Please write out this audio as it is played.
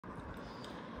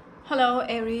Hello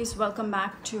Aries, welcome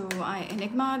back to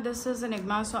Enigma. This is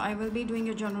Enigma, so I will be doing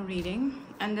a journal reading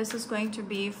and this is going to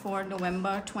be for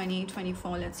November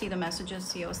 2024. Let's see the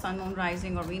messages here. Sun, Moon,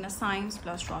 Rising or Venus signs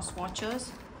plus cross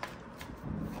watchers.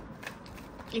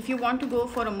 If you want to go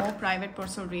for a more private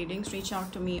personal readings, reach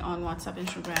out to me on WhatsApp,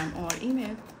 Instagram or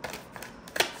email.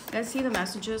 Let's see the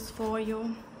messages for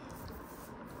you.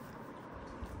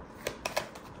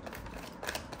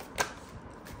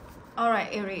 All right,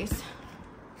 Aries.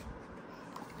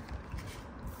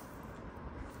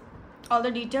 All the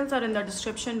details are in the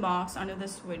description box under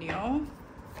this video.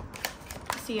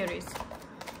 See, Aries.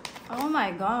 Oh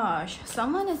my gosh,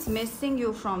 someone is missing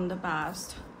you from the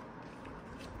past.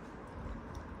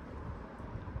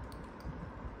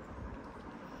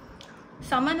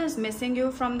 Someone is missing you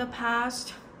from the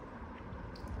past.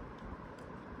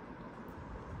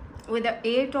 With the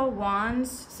 8 of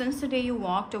Wands, since the day you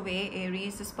walked away,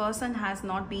 Aries, this person has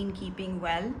not been keeping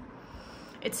well.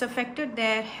 It's affected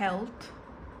their health,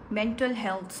 mental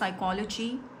health,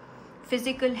 psychology,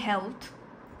 physical health.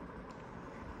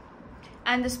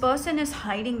 And this person is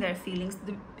hiding their feelings.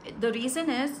 The reason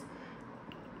is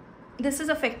this is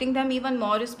affecting them even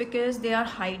more is because they are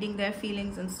hiding their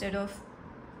feelings instead of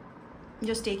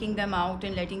just taking them out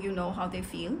and letting you know how they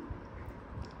feel.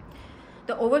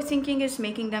 The overthinking is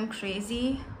making them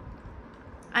crazy,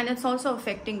 and it's also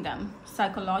affecting them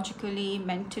psychologically,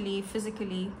 mentally,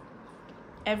 physically,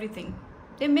 everything.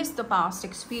 They miss the past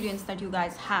experience that you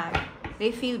guys had.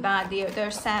 They feel bad.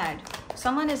 They're sad.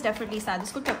 Someone is definitely sad.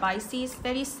 This could be a Pisces.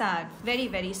 Very sad. Very,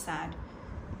 very sad.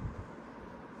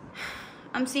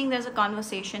 I'm seeing there's a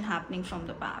conversation happening from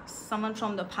the past. Someone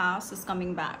from the past is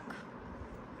coming back.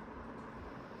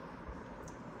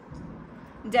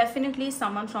 Definitely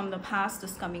someone from the past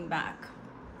is coming back.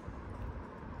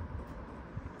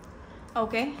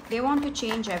 Okay, they want to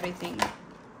change everything.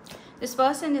 This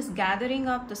person is gathering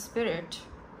up the spirit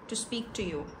to speak to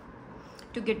you,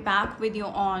 to get back with you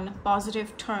on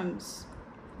positive terms.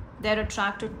 They're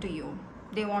attracted to you.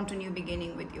 They want a new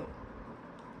beginning with you.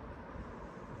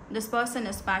 This person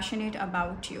is passionate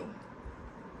about you.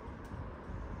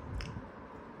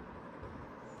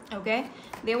 Okay,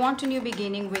 they want a new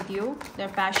beginning with you. They're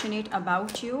passionate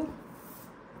about you.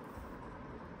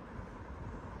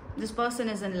 This person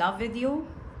is in love with you.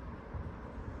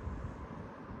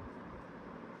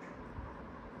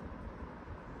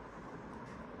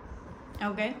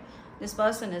 Okay, this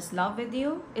person is in love with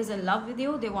you.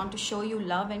 They want to show you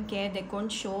love and care they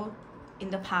couldn't show in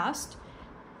the past.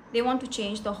 They want to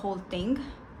change the whole thing.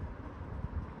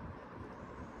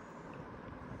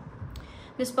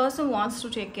 This person wants to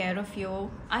take care of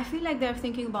you. I feel like they're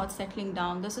thinking about settling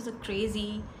down. This is a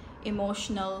crazy,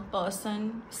 emotional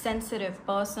person, sensitive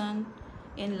person,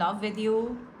 in love with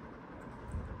you.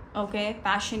 Okay,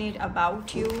 passionate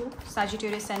about you.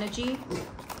 Sagittarius energy.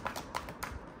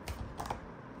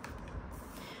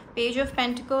 Page of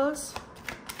Pentacles.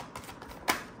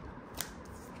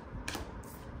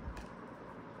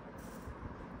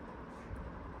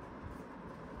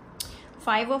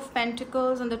 Five of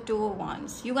Pentacles and the Two of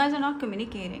Wands. You guys are not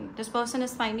communicating. This person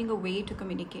is finding a way to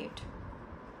communicate.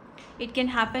 It can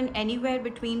happen anywhere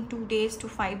between 2 days to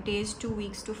 5 days, 2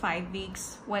 weeks to 5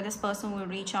 weeks, where this person will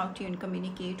reach out to you and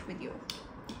communicate with you.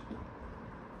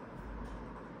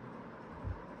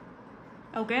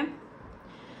 Okay?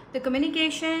 The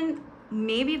communication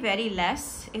may be very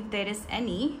less, if there is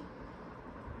any,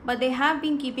 but they have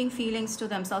been keeping feelings to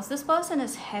themselves. This person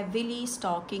is heavily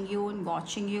stalking you and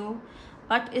watching you,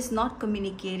 but is not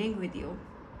communicating with you.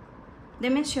 They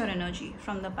miss your energy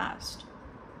from the past.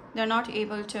 They're not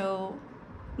able to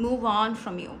move on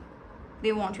from you.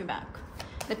 They want you back.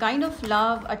 The kind of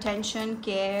love, attention,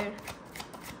 care,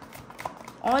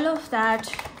 all of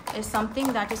that is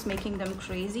something that is making them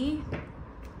crazy.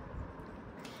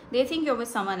 They think you're with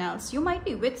someone else. You might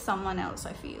be with someone else,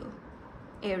 I feel,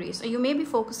 Aries. Or you may be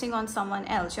focusing on someone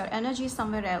else. Your energy is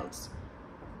somewhere else.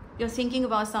 You're thinking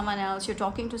about someone else. You're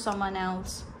talking to someone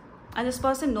else. And this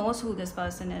person knows who this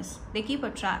person is. They keep a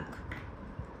track.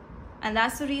 And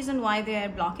that's the reason why they are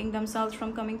blocking themselves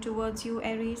from coming towards you,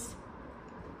 Aries.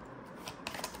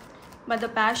 But the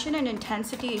passion and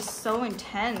intensity is so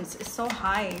intense. It's so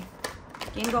high.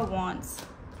 King of Wands.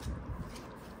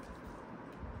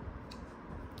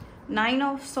 Nine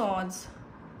of Swords.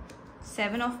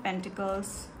 Seven of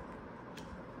Pentacles.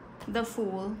 The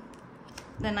Fool.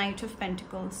 The Knight of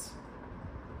Pentacles.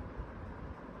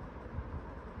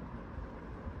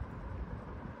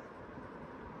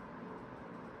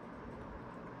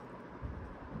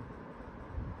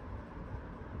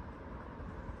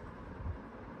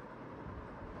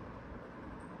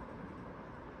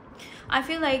 I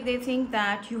feel like they think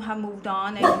that you have moved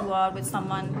on and you are with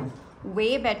someone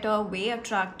way better, way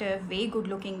attractive, way good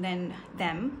looking than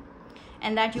them,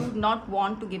 and that you would not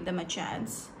want to give them a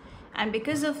chance. And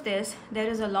because of this, there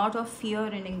is a lot of fear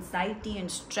and anxiety and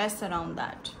stress around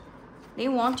that. They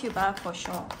want you back for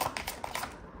sure,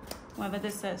 whoever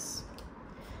this is.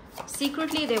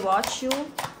 Secretly, they watch you,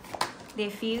 they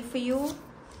feel for you,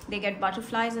 they get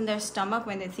butterflies in their stomach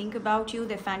when they think about you,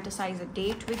 they fantasize a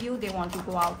date with you, they want to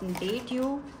go out and date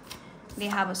you, they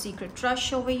have a secret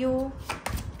crush over you.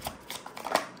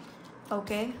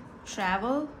 Okay,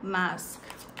 travel, mask.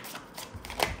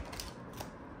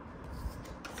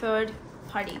 Third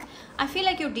party. I feel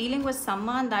like you're dealing with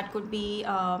someone that could be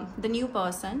the new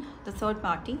person, the third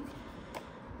party.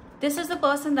 This is the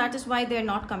person that is why they're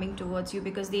not coming towards you,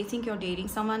 because they think you're dating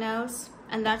someone else,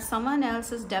 and that someone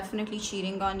else is definitely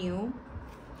cheating on you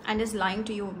and is lying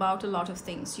to you about a lot of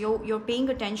things. You're paying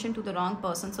attention to the wrong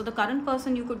person. So the current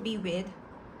person you could be with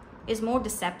is more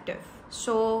deceptive.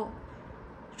 So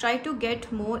try to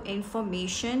get more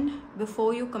information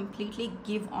before you completely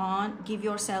give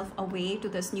yourself away to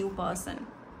this new person.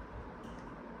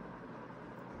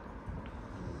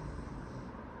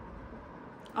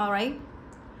 All right,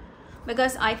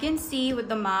 because I can see with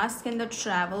the mask and the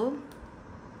travel,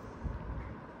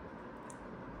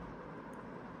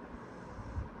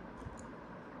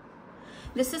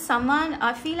 this is someone,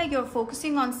 I feel like you're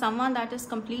focusing on someone that is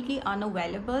completely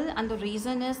unavailable, and the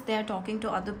reason is they're talking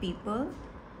to other people.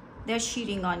 They're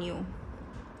cheating on you.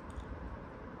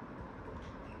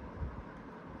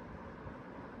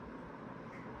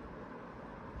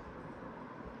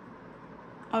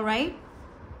 All right.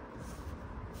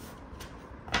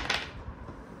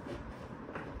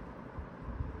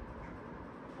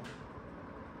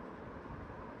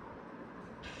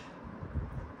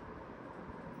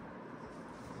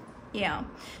 Yeah.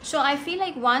 So I feel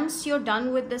like once you're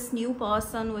done with this new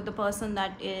person, with the person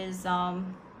that is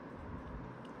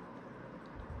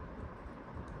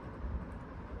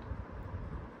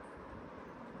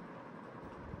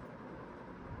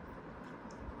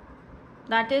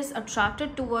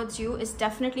attracted towards you, is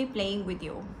definitely playing with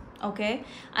you. Okay,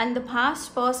 and the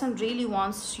past person really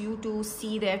wants you to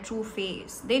see their true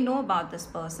face. They know about this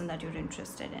person that you're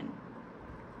interested in.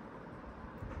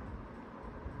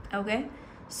 Okay,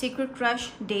 secret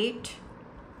crush, date.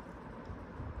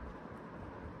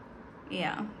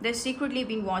 Yeah, they've secretly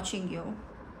been watching you,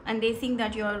 and they think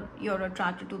that you're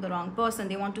attracted to the wrong person.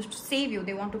 They want to save you,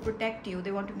 they want to protect you,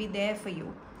 they want to be there for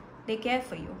you, they care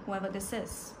for you, whoever this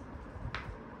is.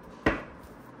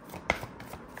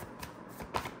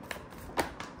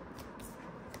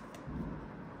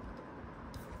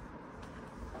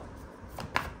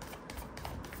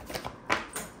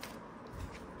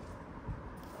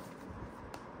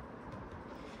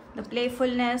 The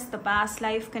playfulness, the past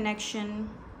life connection.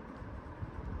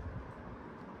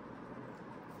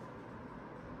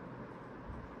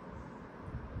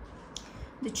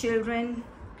 The children.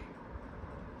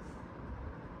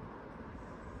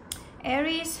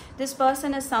 Aries, this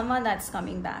person is someone that's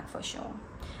coming back for sure.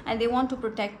 And they want to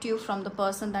protect you from the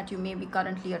person that you may be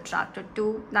currently attracted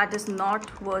to, that is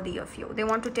not worthy of you. They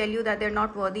want to tell you that they're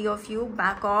not worthy of you.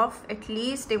 Back off. At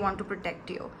least they want to protect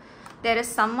you. There is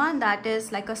someone that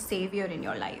is like a savior in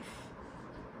your life.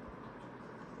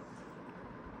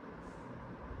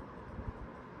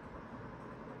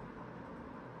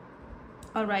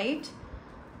 All right.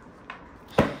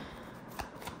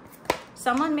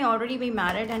 Someone may already be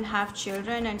married and have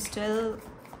children and still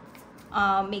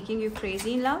making you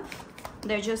crazy in love.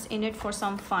 They're just in it for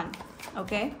some fun.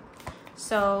 Okay.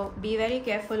 So be very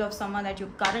careful of someone that you're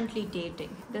currently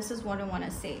dating. This is what I want to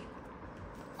say.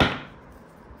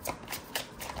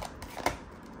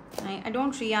 I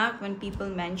don't react when people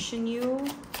mention you.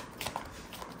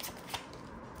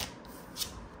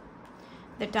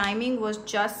 The timing was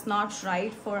just not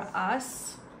right for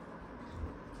us.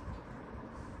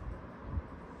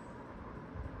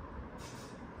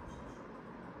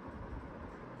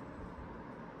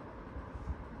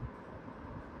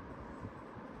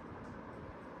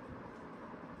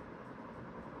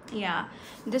 Yeah,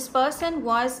 this person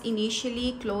was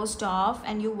initially closed off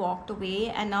and you walked away,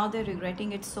 and now they're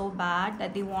regretting it so bad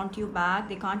that they want you back.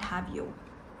 They can't have you.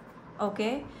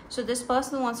 Okay, so this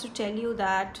person wants to tell you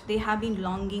that they have been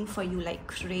longing for you like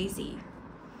crazy.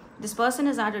 This person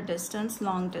is at a distance,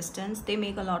 long distance. They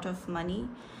make a lot of money.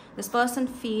 This person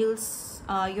feels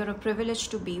you're a privilege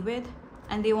to be with,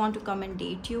 and they want to come and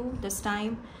date you this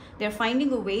time. They're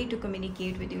finding a way to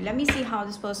communicate with you. Let me see how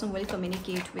this person will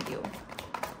communicate with you.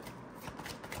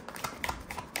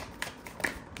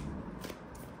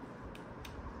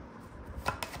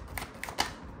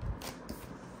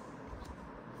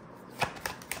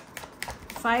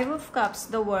 Five of Cups,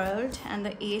 the World, and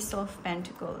the Ace of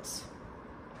Pentacles.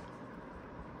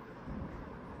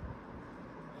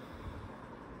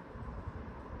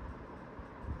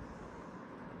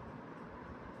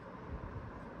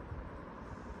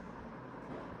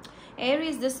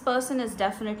 Aries, this person is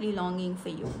definitely longing for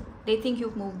you. They think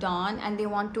you've moved on and they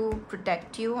want to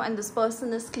protect you. And this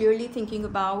person is clearly thinking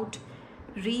about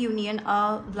reunion,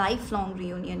 a lifelong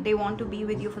reunion. They want to be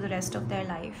with you for the rest of their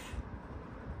life.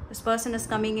 This person is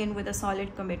coming in with a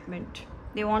solid commitment.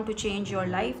 They want to change your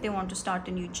life. They want to start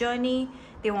a new journey.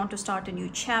 They want to start a new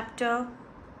chapter.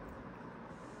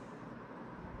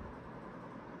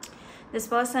 This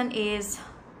person is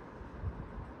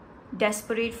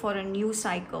desperate for a new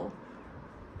cycle.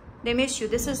 They miss you.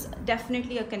 This is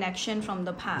definitely a connection from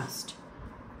the past.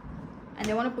 And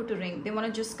they want to put a ring. They want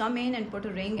to just come in and put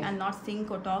a ring and not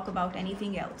think or talk about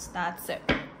anything else. That's it.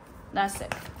 That's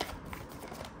it.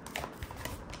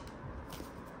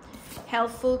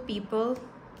 Helpful people.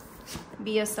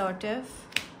 Be assertive.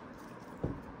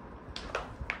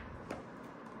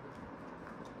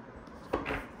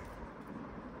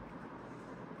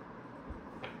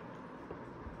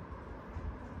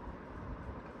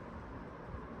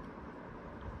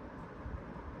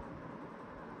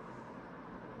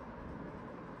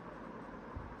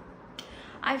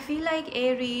 I feel like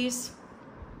Aries,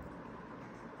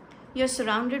 you're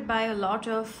surrounded by a lot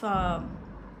of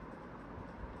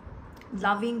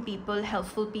loving people,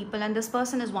 helpful people, and this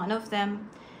person is one of them.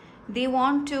 They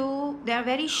are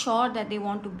very sure that they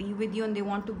want to be with you and they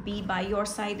want to be by your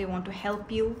side. They want to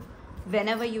help you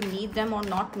whenever you need them or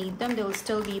not need them. They will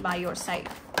still be by your side.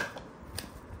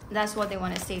 That's what they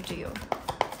want to say to you.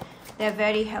 They're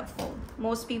very helpful.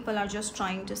 Most people are just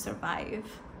trying to survive.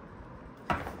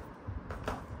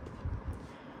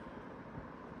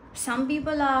 Some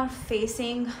people are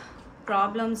facing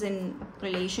problems in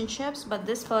relationships, but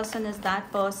this person is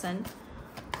that person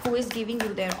who is giving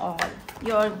you their all.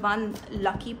 You're one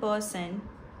lucky person,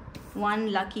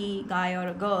 one lucky guy or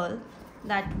a girl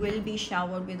that will be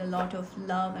showered with a lot of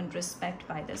love and respect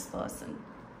by this person.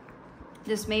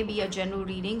 This may be a general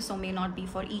reading, so may not be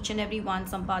for each and every one.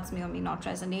 Some parts may or may not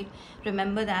resonate.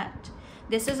 Remember that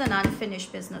this is an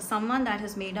unfinished business. Someone that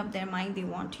has made up their mind they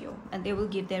want you and they will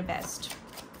give their best.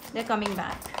 They're coming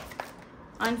back.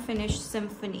 Unfinished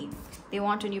symphony. They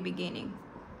want a new beginning.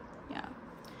 Yeah.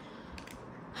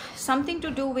 Something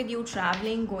to do with you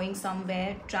traveling, going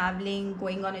somewhere, traveling,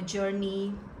 going on a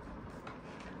journey.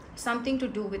 Something to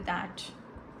do with that.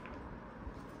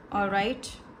 All right.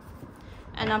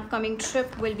 An upcoming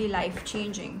trip will be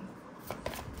life-changing.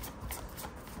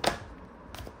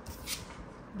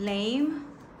 Blame.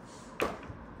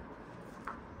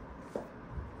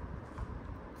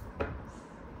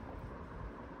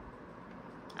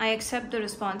 I accept the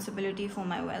responsibility for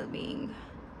my well-being.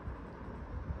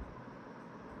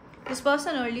 This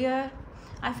person earlier,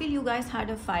 I feel you guys had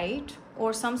a fight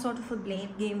or some sort of a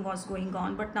blame game was going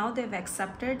on, but now they've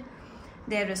accepted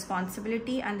their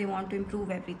responsibility and they want to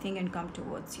improve everything and come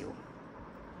towards you.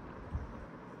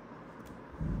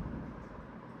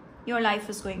 Your life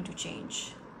is going to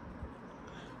change.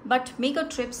 But make a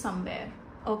trip somewhere.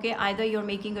 Okay, either you're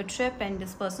making a trip and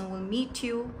this person will meet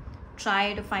you.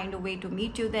 Try to find a way to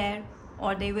meet you there,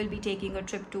 or they will be taking a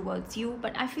trip towards you.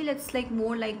 But I feel it's like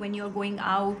more like when you're going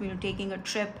out, when you're taking a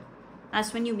trip,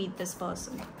 that's when you meet this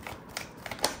person.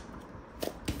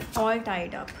 All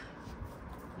tied up.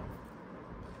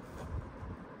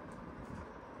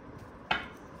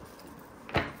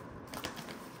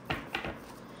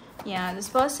 Yeah, this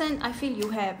person, I feel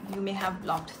you may have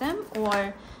blocked them,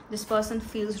 or this person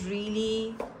feels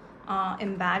really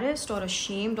embarrassed or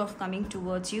ashamed of coming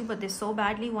towards you, but they so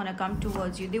badly want to come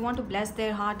towards you. They want to bless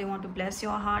their heart. They want to bless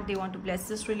your heart. They want to bless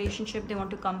this relationship. They want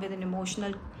to come with an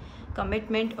emotional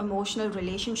commitment, emotional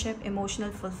relationship,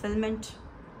 emotional fulfillment.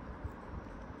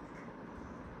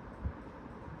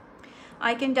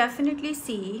 I can definitely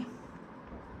see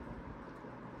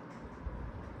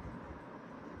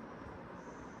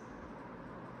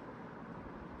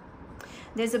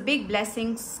there's a big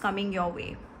blessings coming your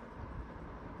way.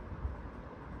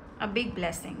 A big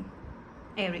blessing,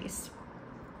 Aries.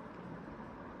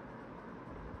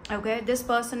 Okay, this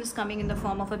person is coming in the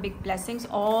form of a big blessings.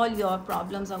 All your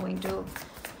problems are going to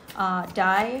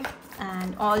die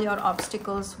and all your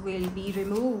obstacles will be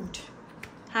removed.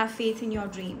 Have faith in your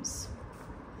dreams.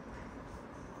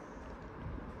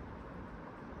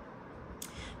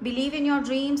 Believe in your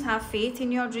dreams, have faith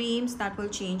in your dreams. That will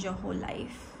change your whole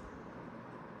life.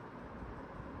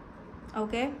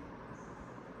 Okay?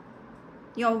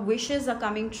 Your wishes are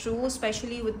coming true,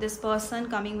 especially with this person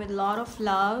coming with a lot of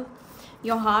love.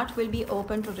 Your heart will be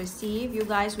open to receive. You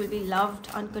guys will be loved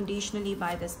unconditionally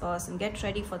by this person. Get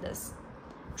ready for this.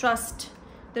 Trust.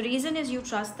 The reason is you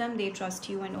trust them, they trust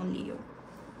you, and only you.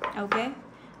 Okay?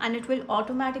 And it will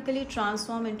automatically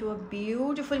transform into a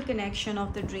beautiful connection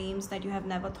of the dreams that you have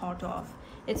never thought of.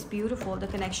 It's beautiful, the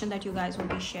connection that you guys will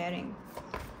be sharing.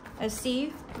 Let's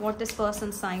see what this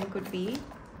person's sign could be.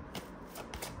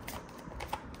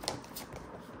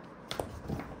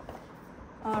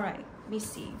 All right, let me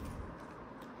see.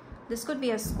 This could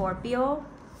be a Scorpio.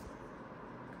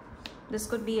 This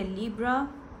could be a Libra.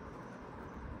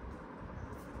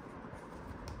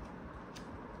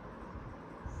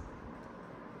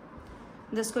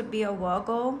 This could be a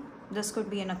Virgo. This could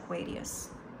be an Aquarius.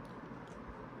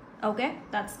 Okay,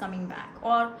 that's coming back.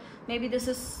 Or maybe this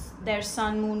is their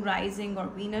sun, moon, rising, or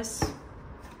Venus.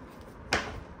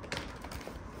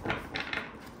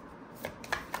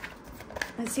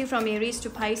 Let's see, from Aries to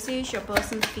Pisces, your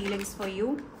person's feelings for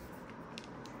you.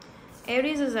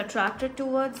 Aries is attracted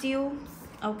towards you.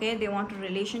 Okay, they want a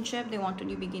relationship. They want a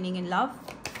new beginning in love.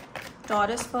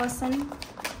 Taurus person.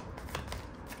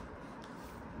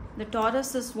 The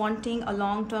Taurus is wanting a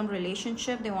long-term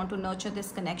relationship. They want to nurture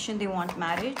this connection. They want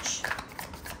marriage.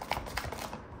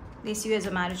 They see you as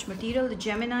a marriage material. The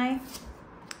Gemini,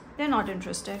 they're not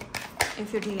interested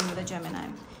if you're dealing with a Gemini.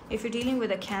 If you're dealing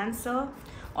with a Cancer,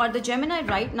 or the Gemini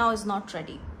right now is not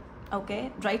ready.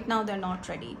 Okay, right now they're not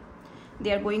ready.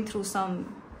 They are going through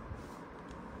some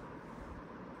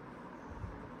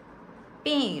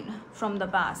pain from the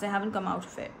past. They haven't come out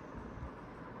of it.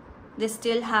 They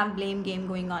still have blame game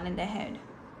going on in their head.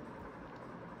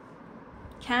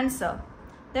 Cancer,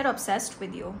 they're obsessed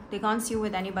with you. They can't see you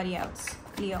with anybody else.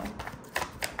 Leo,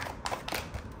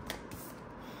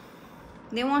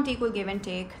 they want equal give and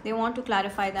take. They want to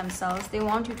clarify themselves. They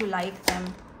want you to like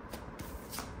them.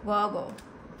 Virgo,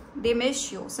 they miss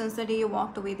you. Since the day you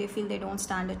walked away, they feel they don't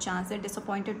stand a chance. They're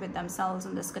disappointed with themselves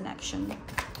in this connection.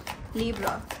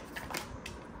 Libra,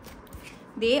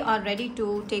 they are ready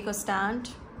to take a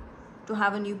stand, to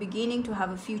have a new beginning, to have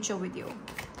a future with you.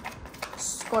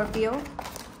 Scorpio,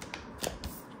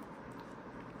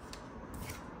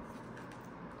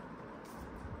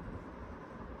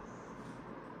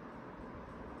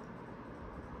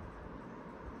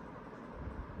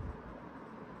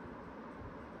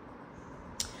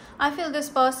 I feel this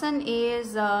person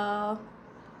is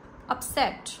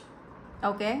upset.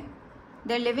 Okay,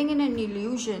 they're living in an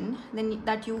illusion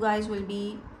that you guys will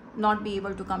not be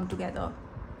able to come together.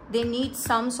 They need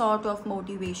some sort of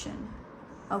motivation.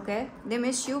 Okay, they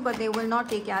miss you, but they will not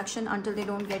take action until they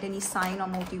don't get any sign or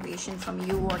motivation from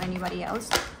you or anybody else.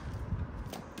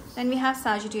 Then we have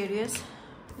Sagittarius.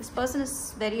 This person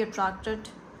is very attracted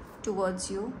towards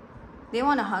you. They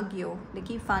want to hug you. They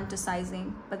keep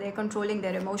fantasizing, but they're controlling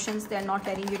their emotions. They're not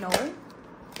letting you know.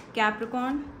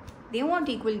 Capricorn, they want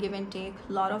equal give and take.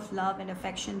 A lot of love and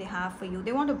affection they have for you.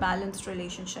 They want a balanced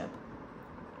relationship.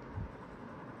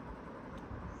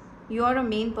 You are a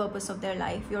main purpose of their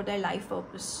life. You're their life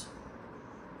purpose.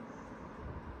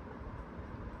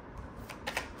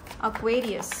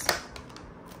 Aquarius,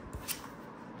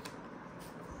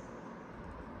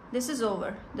 this is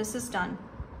over. This is done.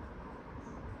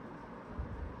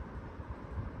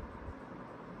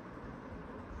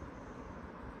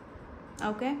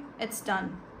 Okay, it's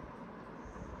done.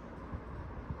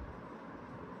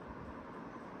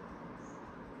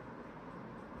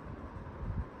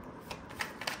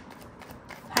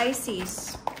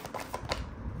 Pisces.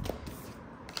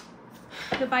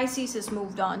 The Pisces has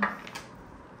moved on.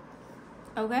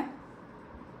 Okay?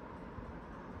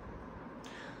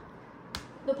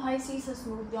 The Pisces has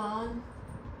moved on.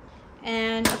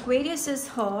 And Aquarius is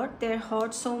hurt. They're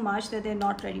hurt so much that they're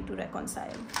not ready to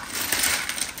reconcile.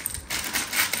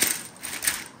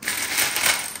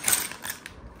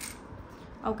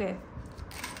 Okay.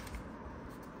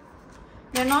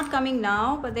 They're not coming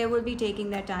now, but they will be taking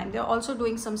their time. They're also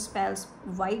doing some spells,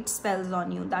 white spells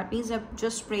on you. That means they're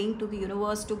just praying to the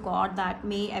universe, to God, that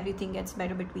may everything gets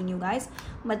better between you guys.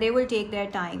 But they will take their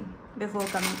time before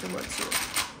coming towards you.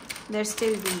 They're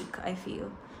still weak, I feel.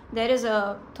 There is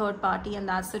a third party, and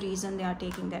that's the reason they are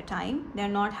taking their time. They're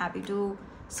not happy to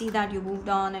see that you moved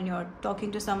on and you're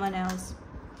talking to someone else.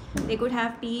 They could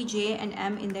have P, J, and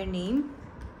M in their name.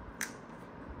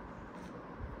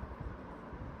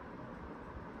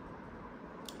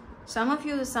 Some of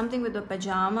you, is something with the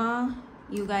pajama.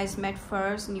 You guys met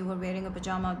first and you were wearing a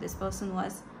pajama. This person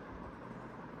was.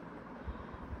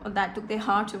 Or that took their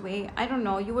heart away. I don't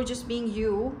know. You were just being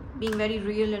you, being very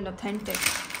real and authentic.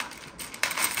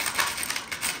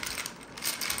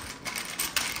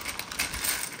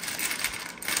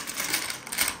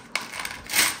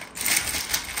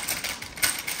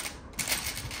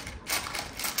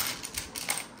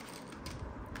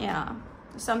 Yeah,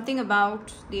 something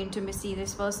about the intimacy.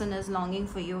 This person is longing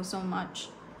for you so much.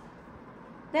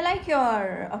 They like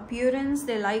your appearance,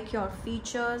 they like your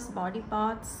features, body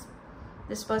parts.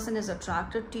 This person is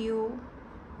attracted to you.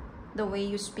 The way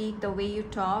you speak, the way you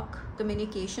talk,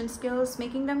 communication skills,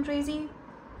 making them crazy.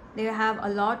 They have a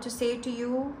lot to say to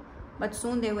you, but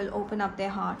soon they will open up their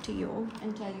heart to you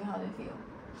and tell you how they feel.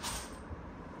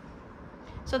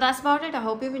 So that's about it. I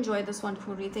hope you've enjoyed this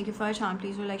wonderful read. Thank you for your time.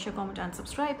 Please do like, share, comment, and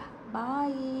subscribe.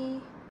 Bye.